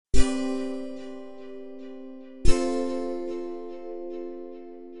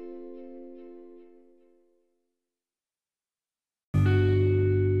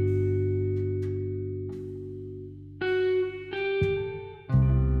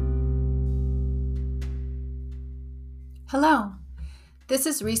Hello, this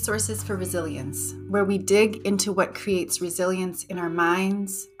is Resources for Resilience, where we dig into what creates resilience in our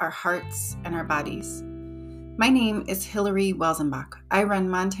minds, our hearts, and our bodies. My name is Hillary Welzenbach. I run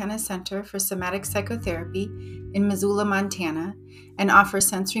Montana Center for Somatic Psychotherapy in Missoula, Montana, and offer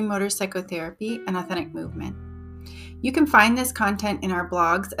sensory motor psychotherapy and authentic movement. You can find this content in our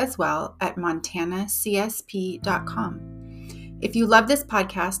blogs as well at montanacsp.com. If you love this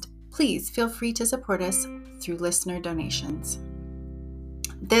podcast, please feel free to support us through listener donations.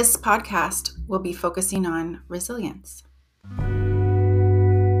 This podcast will be focusing on resilience.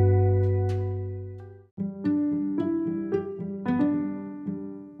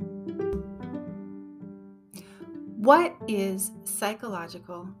 What is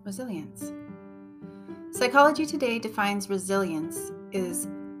psychological resilience? Psychology Today defines resilience as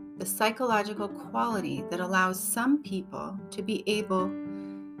the psychological quality that allows some people to be able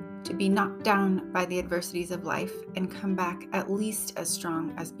to be knocked down by the adversities of life and come back at least as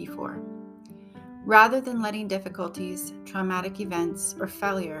strong as before. Rather than letting difficulties, traumatic events, or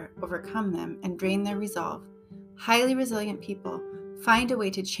failure overcome them and drain their resolve, highly resilient people find a way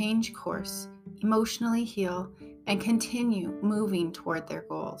to change course, emotionally heal, and continue moving toward their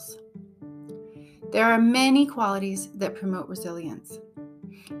goals. There are many qualities that promote resilience.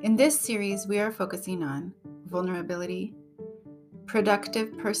 In this series, we are focusing on vulnerability,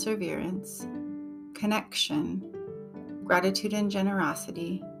 productive perseverance, connection, gratitude and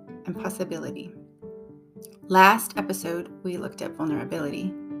generosity, and possibility. Last episode, we looked at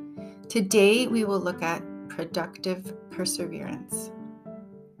vulnerability. Today, we will look at productive perseverance.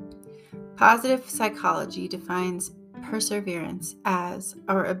 Positive psychology defines perseverance as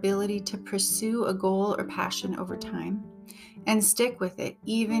our ability to pursue a goal or passion over time and stick with it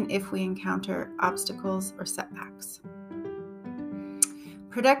even if we encounter obstacles or setbacks.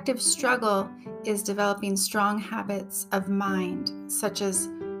 Productive struggle is developing strong habits of mind, such as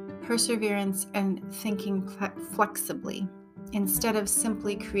perseverance and thinking flexibly, instead of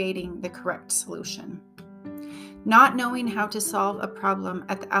simply creating the correct solution. Not knowing how to solve a problem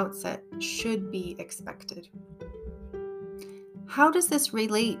at the outset should be expected. How does this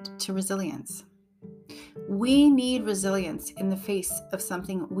relate to resilience? We need resilience in the face of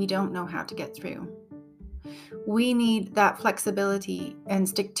something we don't know how to get through. We need that flexibility and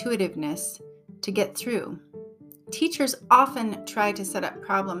stick-to-itiveness to get through. Teachers often try to set up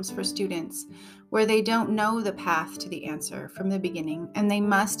problems for students where they don't know the path to the answer from the beginning, and they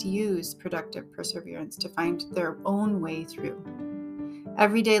must use productive perseverance to find their own way through.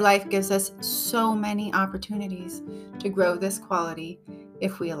 Everyday life gives us so many opportunities to grow this quality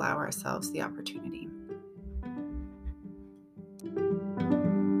if we allow ourselves the opportunity.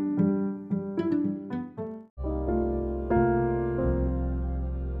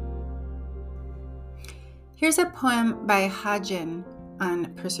 Here's a poem by Ha-Jin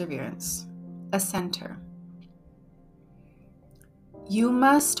on perseverance, a center. You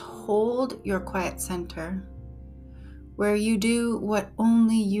must hold your quiet center where you do what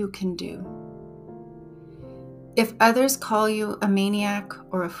only you can do. If others call you a maniac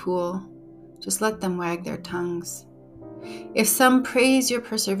or a fool, just let them wag their tongues. If some praise your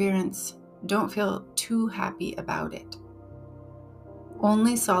perseverance, don't feel too happy about it.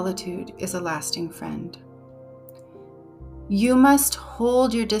 Only solitude is a lasting friend. You must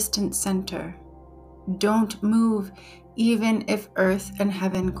hold your distant center. Don't move even if earth and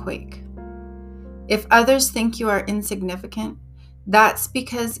heaven quake. If others think you are insignificant, that's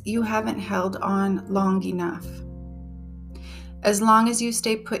because you haven't held on long enough. As long as you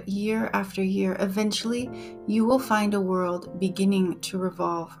stay put year after year, eventually you will find a world beginning to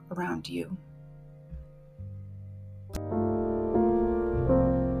revolve around you.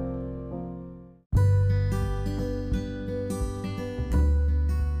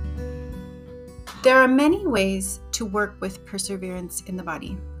 There are many ways to work with perseverance in the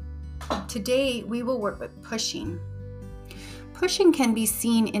body. Today, we will work with pushing. Pushing can be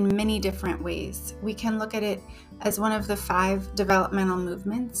seen in many different ways. We can look at it as one of the 5 developmental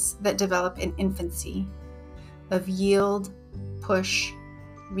movements that develop in infancy of yield, push,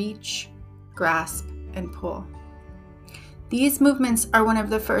 reach, grasp, and pull. These movements are one of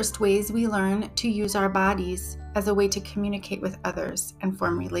the first ways we learn to use our bodies as a way to communicate with others and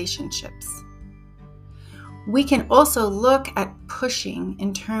form relationships. We can also look at pushing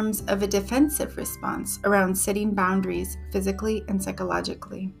in terms of a defensive response around setting boundaries physically and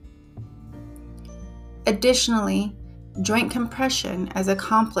psychologically. Additionally, joint compression, as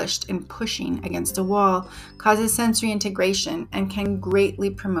accomplished in pushing against a wall, causes sensory integration and can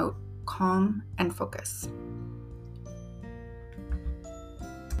greatly promote calm and focus.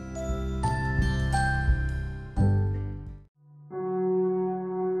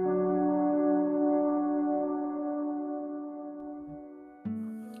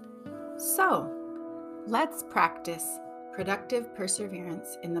 let's practice productive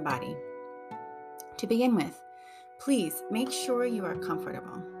perseverance in the body. To begin with, please make sure you are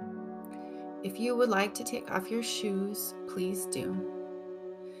comfortable. If you would like to take off your shoes, please do.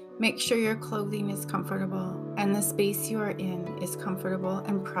 Make sure your clothing is comfortable and the space you are in is comfortable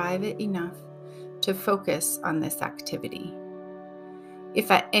and private enough to focus on this activity.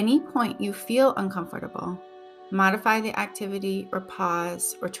 If at any point you feel uncomfortable, modify the activity or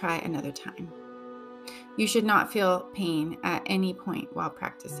pause or try another time. You should not feel pain at any point while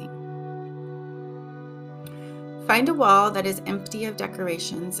practicing. Find a wall that is empty of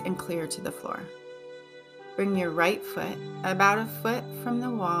decorations and clear to the floor. Bring your right foot about a foot from the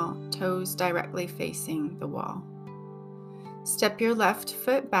wall, toes directly facing the wall. Step your left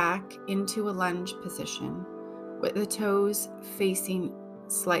foot back into a lunge position with the toes facing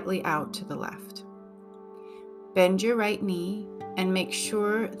slightly out to the left. Bend your right knee and make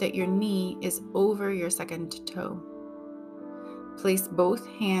sure that your knee is over your second toe. Place both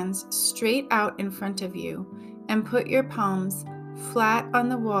hands straight out in front of you and put your palms flat on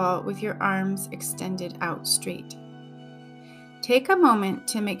the wall with your arms extended out straight. Take a moment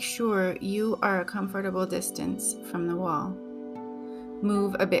to make sure you are a comfortable distance from the wall.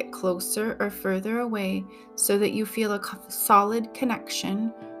 Move a bit closer or further away so that you feel a solid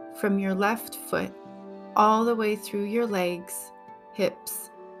connection from your left foot all the way through your legs,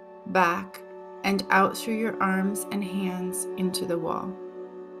 hips, back, and out through your arms and hands into the wall.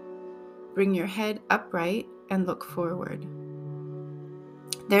 Bring your head upright and look forward.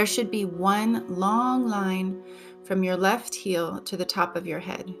 There should be one long line from your left heel to the top of your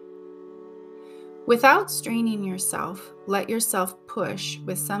head. Without straining yourself, let yourself push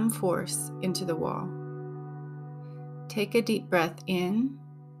with some force into the wall. Take a deep breath in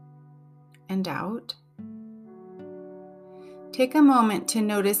and out. Take a moment to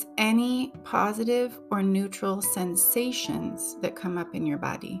notice any positive or neutral sensations that come up in your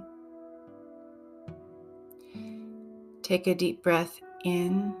body. Take a deep breath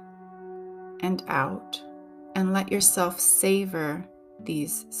in and out, and let yourself savor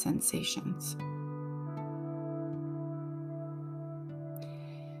these sensations.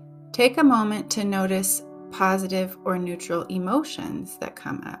 Take a moment to notice positive or neutral emotions that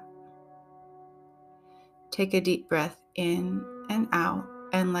come up. Take a deep breath in and out,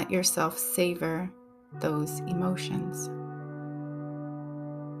 and let yourself savor those emotions.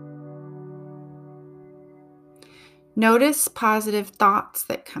 Notice positive thoughts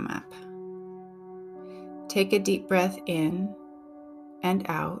that come up. Take a deep breath in and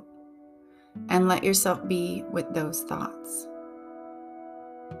out, and let yourself be with those thoughts.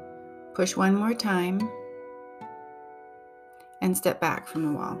 Push one more time and step back from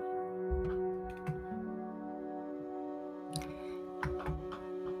the wall.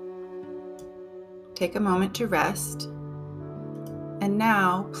 Take a moment to rest. And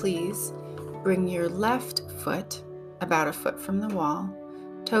now, please bring your left foot about a foot from the wall,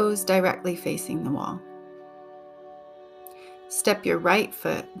 toes directly facing the wall. Step your right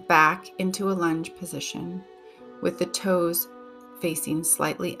foot back into a lunge position with the toes facing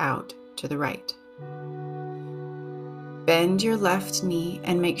slightly out to the right. Bend your left knee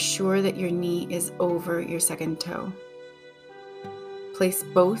and make sure that your knee is over your second toe. Place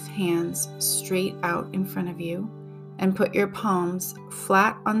both hands straight out in front of you and put your palms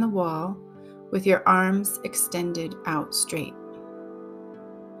flat on the wall with your arms extended out straight.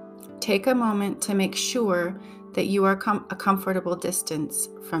 Take a moment to make sure that you are a comfortable distance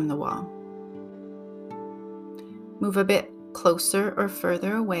from the wall. Move a bit closer or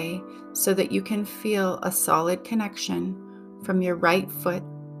further away so that you can feel a solid connection from your right foot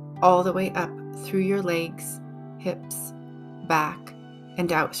all the way up through your legs, hips, back,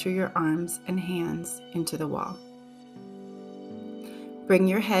 and out through your arms and hands into the wall. Bring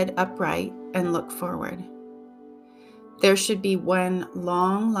your head upright and look forward. There should be one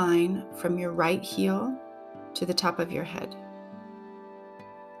long line from your right heel to the top of your head.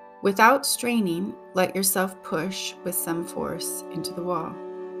 Without straining, let yourself push with some force into the wall.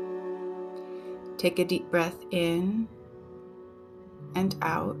 Take a deep breath in and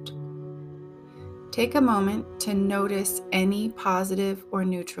out. Take a moment to notice any positive or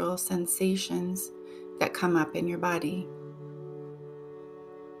neutral sensations that come up in your body.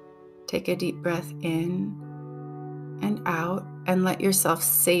 Take a deep breath in and out and let yourself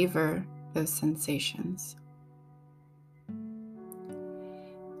savor those sensations.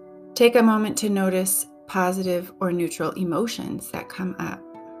 Take a moment to notice positive or neutral emotions that come up.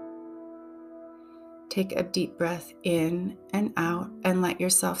 Take a deep breath in and out and let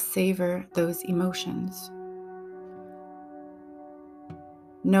yourself savor those emotions.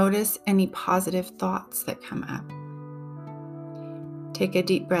 Notice any positive thoughts that come up. Take a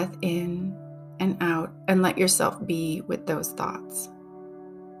deep breath in and out and let yourself be with those thoughts.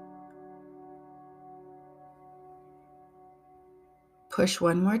 Push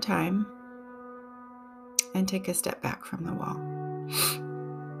one more time and take a step back from the wall.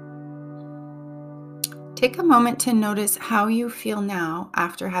 Take a moment to notice how you feel now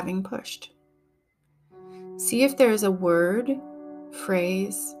after having pushed. See if there is a word,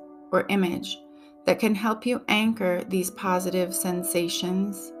 phrase, or image that can help you anchor these positive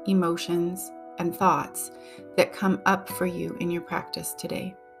sensations, emotions, and thoughts that come up for you in your practice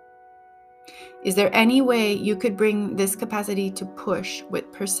today. Is there any way you could bring this capacity to push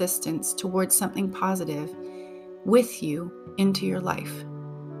with persistence towards something positive with you into your life?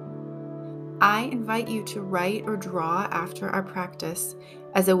 I invite you to write or draw after our practice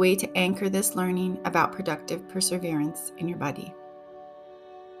as a way to anchor this learning about productive perseverance in your body.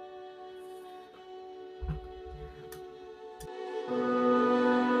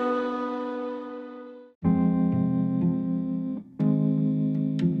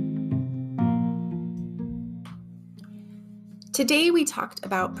 Today we talked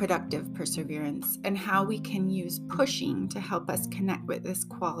about productive perseverance and how we can use pushing to help us connect with this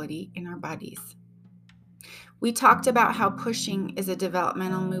quality in our bodies. We talked about how pushing is a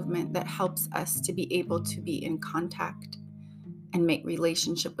developmental movement that helps us to be able to be in contact and make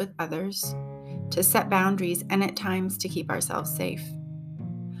relationship with others, to set boundaries, and at times to keep ourselves safe.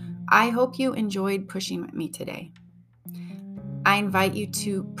 I hope you enjoyed pushing with me today. I invite you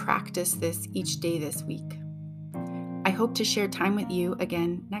to practice this each day this week. I hope to share time with you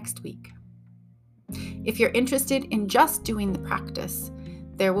again next week. If you're interested in just doing the practice,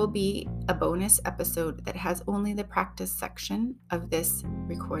 there will be a bonus episode that has only the practice section of this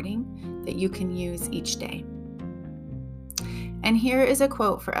recording that you can use each day. And here is a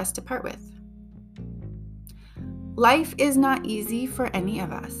quote for us to part with. Life is not easy for any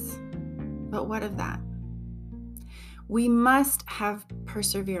of us, but what of that? We must have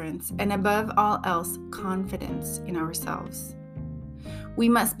perseverance and above all else, confidence in ourselves. We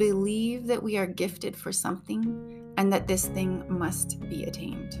must believe that we are gifted for something and that this thing must be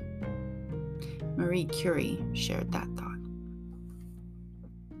attained. Marie Curie shared that thought.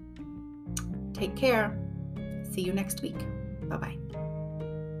 Take care. See you next week. Bye-bye.